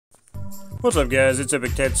What's up guys, it's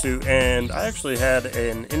Epic Tetsu, and I actually had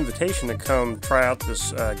an invitation to come try out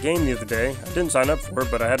this game the other day. I didn't sign up for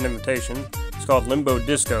it, but I had an invitation. It's called Limbo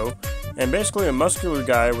Disco, and basically a muscular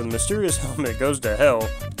guy with a mysterious helmet goes to hell,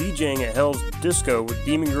 DJing at Hell's Disco with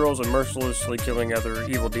demon girls and mercilessly killing other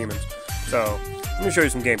evil demons. So, let me show you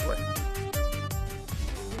some gameplay.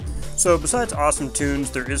 So, besides awesome tunes,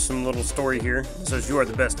 there is some little story here. It says, "You are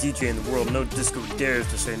the best DJ in the world, no disco dares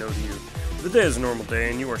to say no to you. The day is a normal day,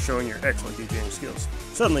 and you are showing your excellent DJing skills.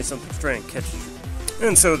 Suddenly, something strange catches you.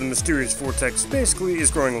 And so, the mysterious vortex basically is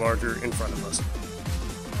growing larger in front of us.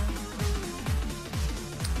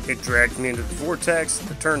 It dragged me into the vortex,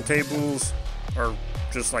 the turntables are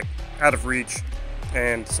just like out of reach,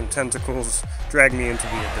 and some tentacles drag me into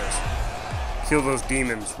the abyss. Kill those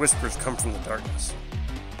demons, whispers come from the darkness.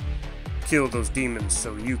 Kill those demons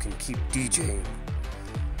so you can keep DJing."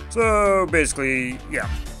 So, basically, yeah.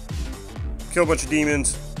 Kill a bunch of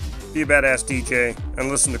demons, be a badass DJ, and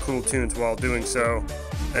listen to cool tunes while doing so,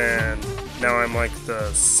 and now I'm like the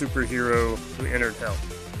superhero who entered hell.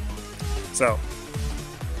 So,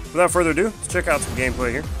 without further ado, let's check out some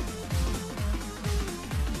gameplay here.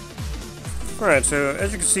 Alright, so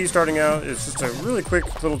as you can see starting out, it's just a really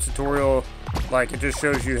quick little tutorial. Like, it just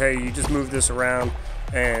shows you, hey, you just move this around,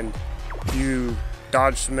 and you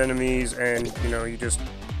dodge some enemies, and, you know, you just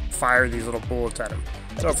fire these little bullets at them.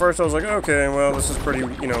 So at first I was like, okay, well, this is pretty,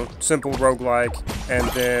 you know, simple roguelike, and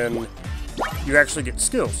then you actually get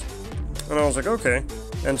skills. And I was like, okay.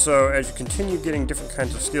 And so as you continue getting different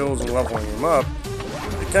kinds of skills and leveling them up,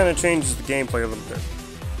 it kind of changes the gameplay a little bit.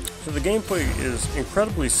 So the gameplay is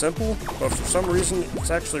incredibly simple, but for some reason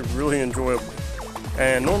it's actually really enjoyable.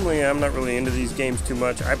 And normally I'm not really into these games too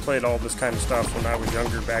much. I played all this kind of stuff when I was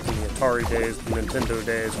younger, back in the Atari days, the Nintendo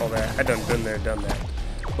days, all that. I done been there, done that.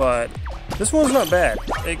 But this one's not bad.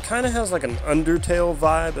 It kind of has like an Undertale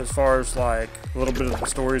vibe as far as like a little bit of the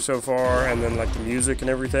story so far, and then like the music and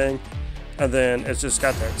everything. And then it's just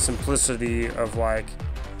got that simplicity of like,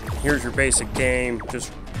 here's your basic game,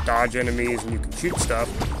 just dodge enemies and you can shoot stuff,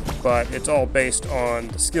 but it's all based on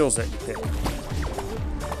the skills that you pick.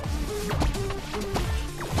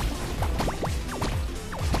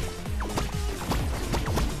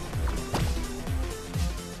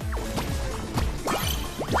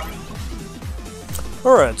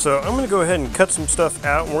 Alright, so I'm going to go ahead and cut some stuff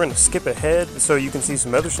out, and we're going to skip ahead so you can see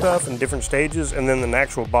some other stuff in different stages, and then an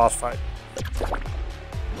actual boss fight.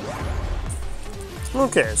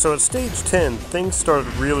 Okay, so at stage 10, things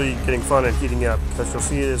started really getting fun and heating up, because you'll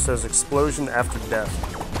see it says explosion after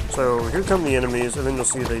death. So here come the enemies, and then you'll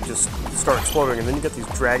see they just start exploding, and then you get these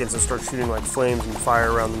dragons that start shooting like flames and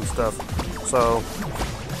fire around them and stuff. So,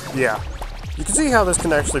 yeah. You can see how this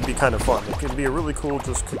can actually be kind of fun. It can be a really cool,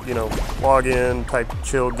 just, you know, log in, type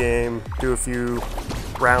chill game, do a few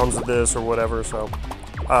rounds of this or whatever. So,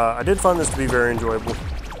 I did find this to be very enjoyable.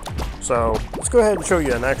 So, let's go ahead and show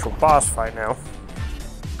you an actual boss fight now.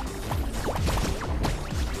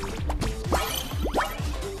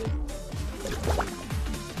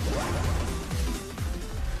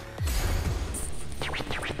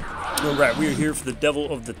 Alright, we are here for the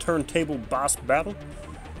Devil of the Turntable boss battle.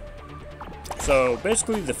 So,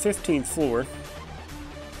 basically the 15th floor.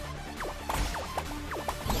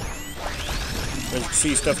 As you can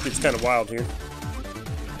see, stuff gets kind of wild here.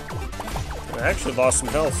 I actually lost some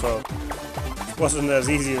health, so it wasn't as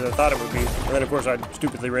easy as I thought it would be. And then, of course, I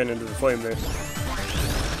stupidly ran into the flame there.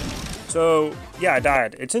 So, yeah, I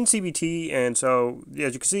died. It's in CBT, and so,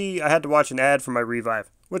 as you can see, I had to watch an ad for my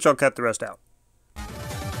revive, which I'll cut the rest out.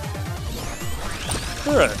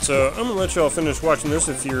 Alright, so I'm going to let y'all finish watching this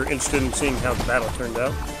if you're interested in seeing how the battle turned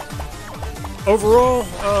out. Overall,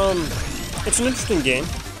 it's an interesting game.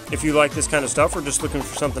 If you like this kind of stuff or just looking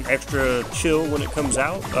for something extra chill when it comes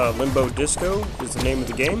out, Limbo Disco is the name of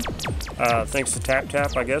the game. Thanks to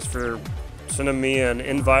TapTap, I guess, for sending me an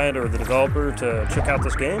invite, or the developer, to check out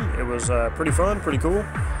this game. It was pretty fun, pretty cool,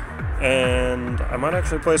 and I might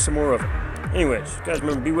actually play some more of it. Anyways, guys,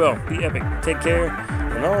 remember, be well, be epic, take care,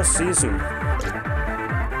 and I'll see you soon.